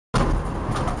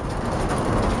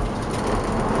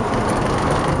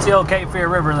It's the old Cape Fear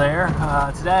River there.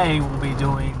 Today we'll be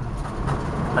doing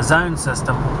a zone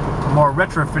system, more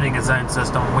retrofitting a zone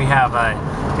system. We have a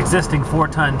existing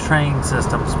 4-ton train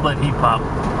system, split heat pump,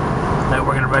 that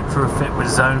we're going to retrofit with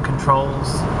zone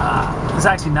controls. It's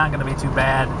actually not going to be too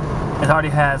bad. It already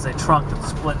has a trunk that's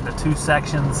split into 2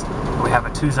 sections. We have a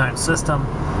 2-zone system.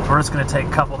 We're just going to take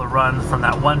a couple of the runs from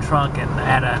that one trunk and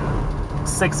add a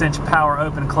 6-inch power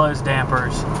open close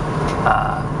dampers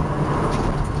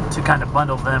to kind of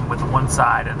bundle them with one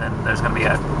side, and then there's going to be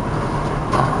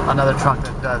another trunk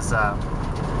that does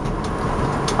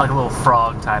like a little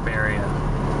frog type area.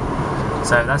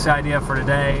 So that's the idea for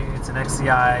today. It's an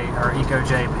XCI or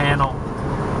Ecojay panel,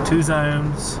 2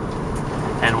 zones,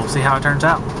 and we'll see how it turns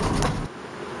out.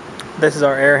 This is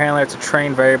our air handler. It's a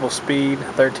train variable speed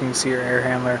 13-seer air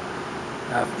handler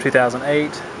from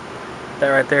 2008.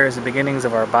 That right there is the beginnings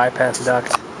of our bypass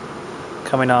duct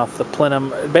coming off the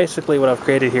plenum. Basically what I've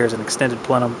created here is an extended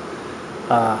plenum.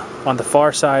 On the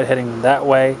far side heading that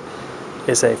way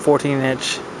is a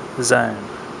 14-inch zone.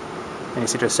 And you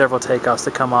see there's several takeoffs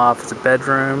that come off. It's a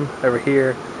bedroom over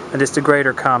here and just a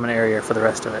greater common area for the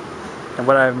rest of it. And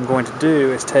what I'm going to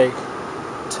do is take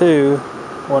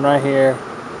one right here,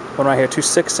 2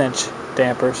 6-inch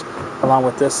dampers along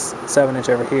with this 7-inch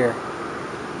over here,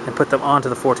 and put them onto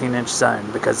the 14-inch zone,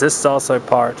 because this is also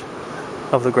part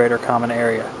of the greater common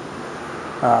area.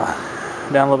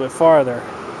 Down a little bit farther,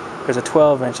 there's a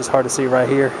 12-inch. It's hard to see right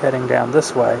here, heading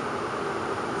this way,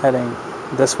 and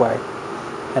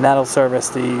that'll service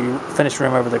the finished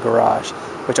room over the garage,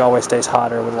 which always stays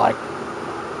hotter, with like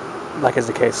is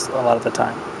the case a lot of the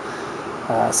time.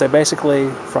 So basically,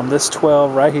 from this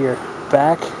 12 right here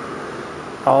back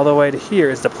all the way to here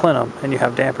is the plenum, and you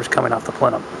have dampers coming off the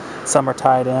plenum. Some are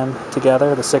tied in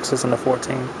together, the 6s and the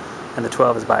 14, and the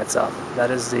 12 is by itself.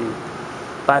 That is the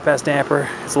bypass damper.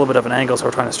 It's a little bit of an angle, so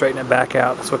we're trying to straighten it back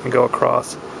out so it can go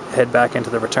across, head back into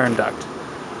the return duct.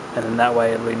 And then that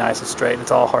way it'll be nice and straight, and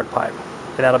it's all hard pipe.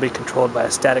 And that'll be controlled by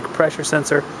a static pressure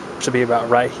sensor, which will be about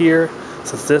right here,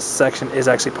 since this section is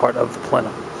actually part of the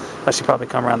plenum. I should probably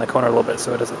come around the corner a little bit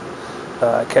so it doesn't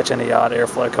catch any odd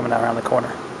airflow coming out around the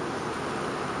corner.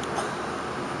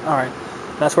 Alright,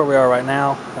 that's where we are right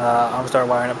now. I'm going to start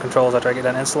wiring up controls after I get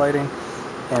done insulating,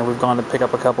 and we've gone to pick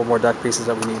up a couple more duct pieces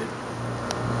that we needed.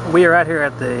 We are out here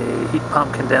at the heat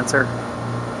pump condenser,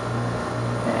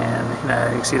 and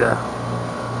you can see the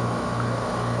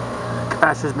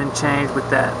capacitor's been changed with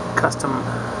that custom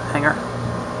hanger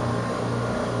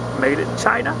made in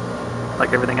China,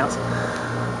 like everything else.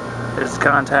 There's the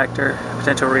contactor,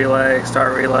 potential relay,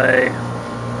 start relay,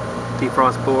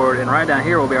 defrost board, and right down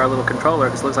here will be our little controller,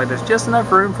 because it looks like there's just enough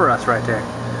room for us right there.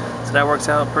 So that works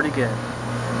out pretty good.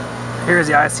 Here's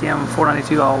the ICM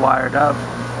 492 all wired up.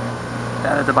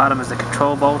 Down at the bottom is the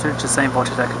control voltage, the same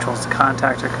voltage that controls the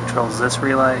contactor, controls this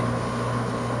relay.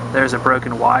 There's a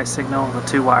broken Y signal, the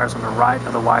 2 wires on the right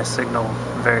of the Y signal,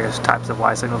 various types of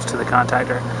Y signals to the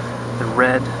contactor. The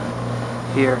red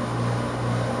here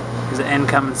is the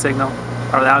incoming signal,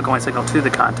 or the outgoing signal to the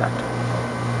contactor.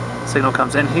 Signal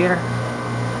comes in here,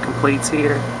 completes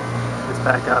here, gets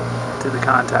back up to the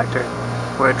contactor,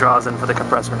 where it draws in for the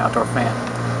compressor and outdoor fan.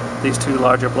 These 2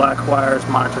 larger black wires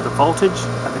monitor the voltage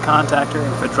at the contactor,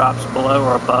 and if it drops below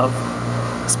or above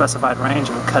a specified range,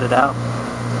 it will cut it out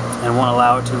and won't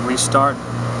allow it to restart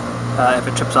if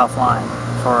it trips offline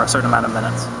for a certain amount of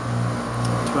minutes.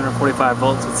 245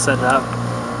 volts, it's set up.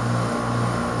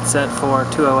 It's set for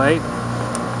 208.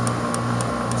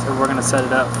 So we're going to set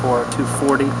it up for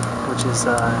 240, which is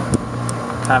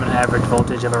kind of an average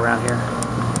voltage of around here.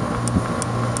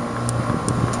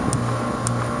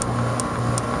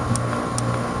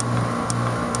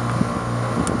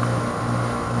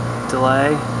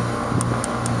 Delay.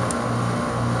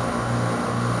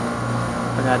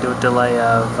 We're going to do a delay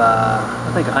of,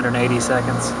 I think 180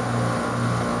 seconds.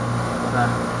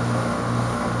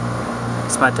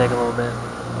 This might take a little bit.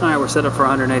 Alright, we're set up for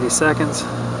 180 seconds.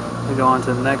 We go on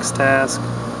to the next task.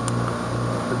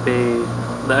 Would be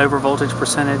the over voltage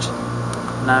percentage.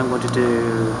 Now I'm going to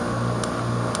do,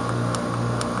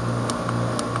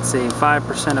 let's see,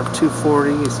 5% of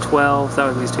 240 is 12. That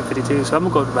would be 252. So I'm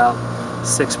going to go to about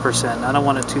 6%. I don't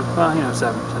want it too, well,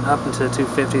 7%. Up into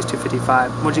 250s,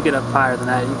 255. Once you get up higher than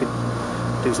that, you could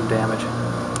do some damage.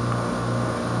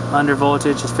 Under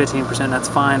voltage is 15%. That's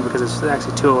fine, because it's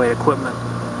actually 208 equipment.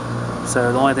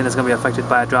 So the only thing that's going to be affected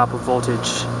by a drop of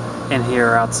voltage in here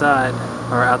or outside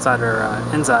or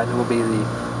inside will be the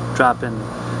drop in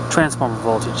transformer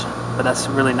voltage. But that's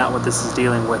really not what this is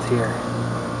dealing with here.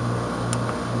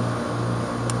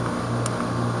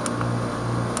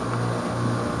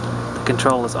 The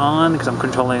control is on because I'm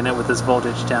controlling it with this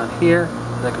voltage down here,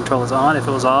 The control is on. If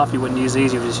it was off, you wouldn't use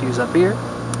these, you would just use up here.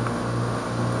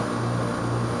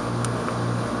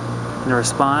 In the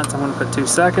response, I'm going to put 2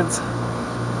 seconds.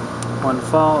 1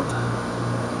 fault. 2.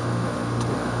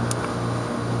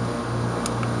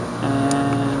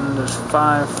 And there's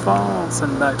 5 faults,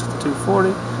 and back to the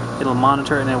 240. It'll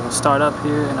monitor and it will start up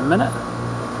here in a minute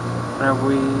whenever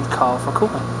we call for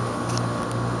cooling.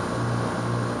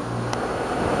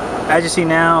 As you see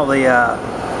now, the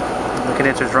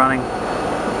condenser is running.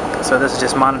 So this is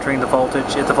just monitoring the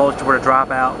voltage. If the voltage were to drop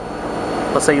out,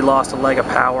 let's say you lost a leg of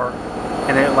power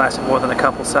and it lasted more than a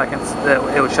couple seconds,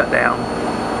 it would shut down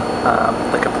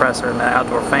the compressor and the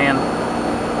outdoor fan,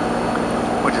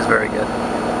 which is very good.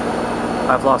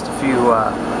 I've lost a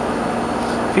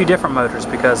few different motors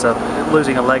because of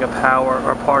losing a leg of power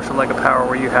or a partial leg of power,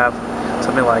 where you have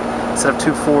something like, instead of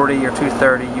 240 or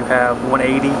 230, you have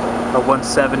 180 or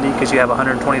 170 because you have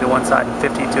 120 to one side and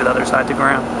 50 to the other side to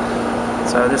ground.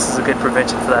 So this is a good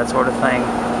prevention for that sort of thing.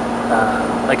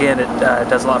 Again, it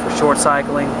does a lot for short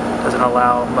cycling, doesn't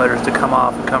allow motors to come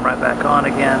off and come right back on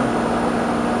again.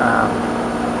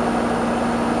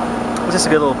 It's just a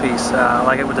good little piece. I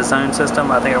like it with the zone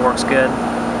system. I think it works good.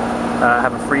 I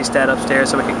have a free stat upstairs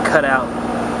so we can cut out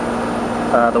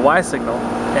the Y signal,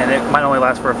 and it might only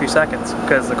last for a few seconds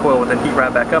because the coil would then heat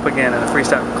right back up again and the free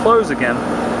stat would close again.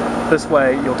 This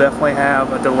way you'll definitely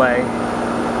have a delay,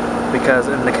 because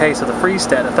in the case of the free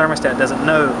stat, the thermostat doesn't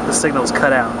know the signal's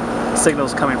cut out. The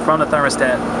signal's coming from the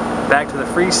thermostat back to the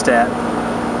free stat,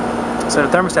 so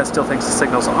the thermostat still thinks the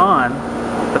signal's on,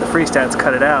 but the free stat's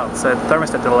cut it out, so the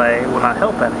thermostat delay will not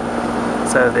help any.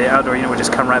 So the outdoor unit would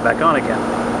just come right back on again.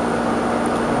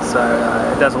 So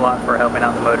it does a lot for helping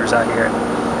out the motors out here,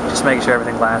 and just making sure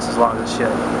everything lasts as long as it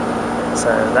should. So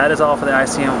that is all for the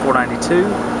ICM 492.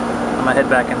 I'm going to head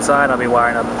back inside. I'll be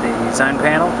wiring up the zone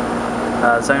panel,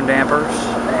 zone dampers,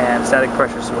 and static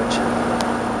pressure switch.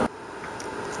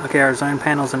 Okay, our zone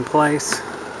panel's in place.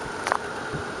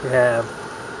 We have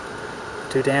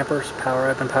 2 dampers, power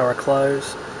open, power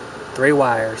close, 3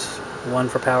 wires, 1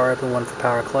 for power open, 1 for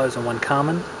power close, and 1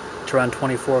 common to run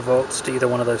 24 volts to either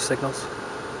one of those signals.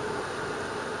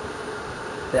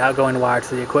 The outgoing wire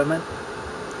to the equipment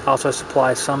also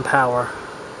supplies some power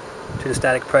to the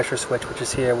static pressure switch, which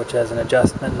is here, which has an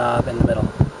adjustment knob in the middle.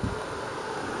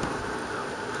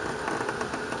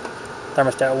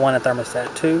 Thermostat 1 and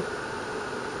thermostat 2.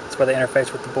 That's where they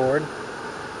interface with the board.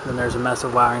 Then there's a mess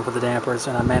of wiring for the dampers,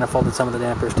 and I manifolded some of the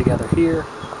dampers together here.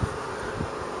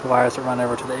 The wires that run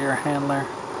over to the air handler.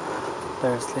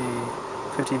 There's the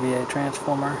 50 V8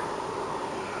 transformer.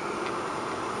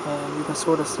 And you can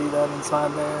sort of see that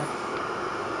inside there.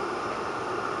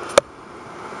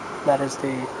 That is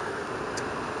the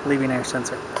leaving air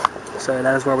sensor. So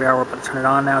that is where we are. We're about to turn it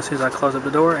on now as soon as I close up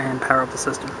the door and power up the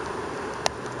system.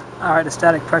 Alright, the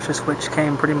static pressure switch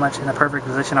came pretty much in a perfect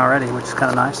position already, which is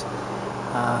kind of nice.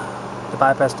 The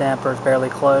bypass damper is barely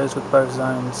closed with both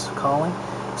zones calling.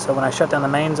 So when I shut down the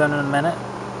main zone in a minute,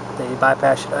 the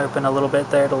bypass should open a little bit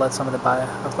there to let some of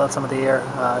the air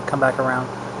come back around,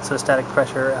 so the static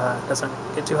pressure doesn't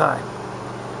get too high.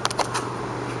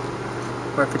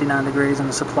 We're at 59 degrees in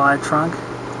the supply trunk,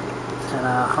 and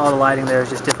all the lighting there is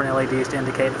just different LEDs to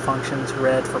indicate the functions.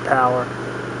 Red for power,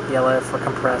 yellow for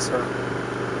compressor,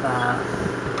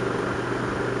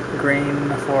 green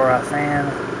for a fan,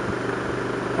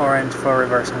 orange for a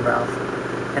reversing valve.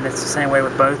 And it's the same way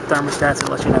with both thermostats. It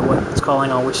lets you know what it's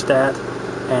calling on which stat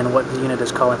and what the unit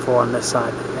is calling for on this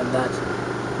side. And that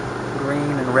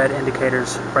green and red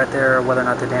indicators right there are whether or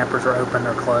not the dampers are open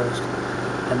or closed.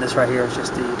 And this right here is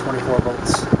just the 24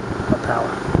 volts of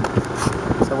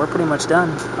power. So we're pretty much done.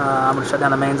 I'm going to shut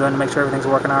down the main zone to make sure everything's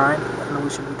working alright, and we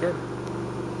should be good.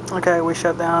 Okay, we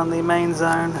shut down the main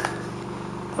zone.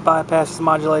 The bypass is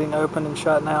modulating open and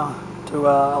shut now to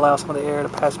allow some of the air to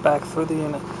pass back through the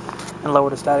unit and lower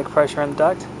the static pressure in the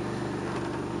duct.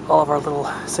 All of our little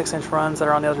 6-inch runs that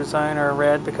are on the other zone are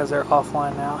red because they're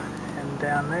offline now. And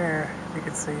down there, you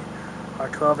can see our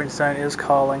 12-inch zone is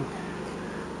calling,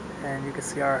 and you can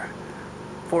see our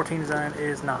 14 zone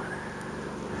is not.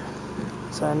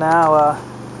 So now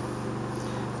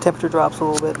temperature drops a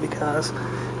little bit because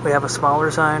we have a smaller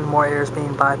zone, more air is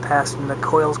being bypassed, and the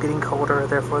coil's getting colder,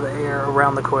 therefore the air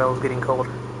around the coil is getting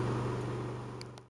colder.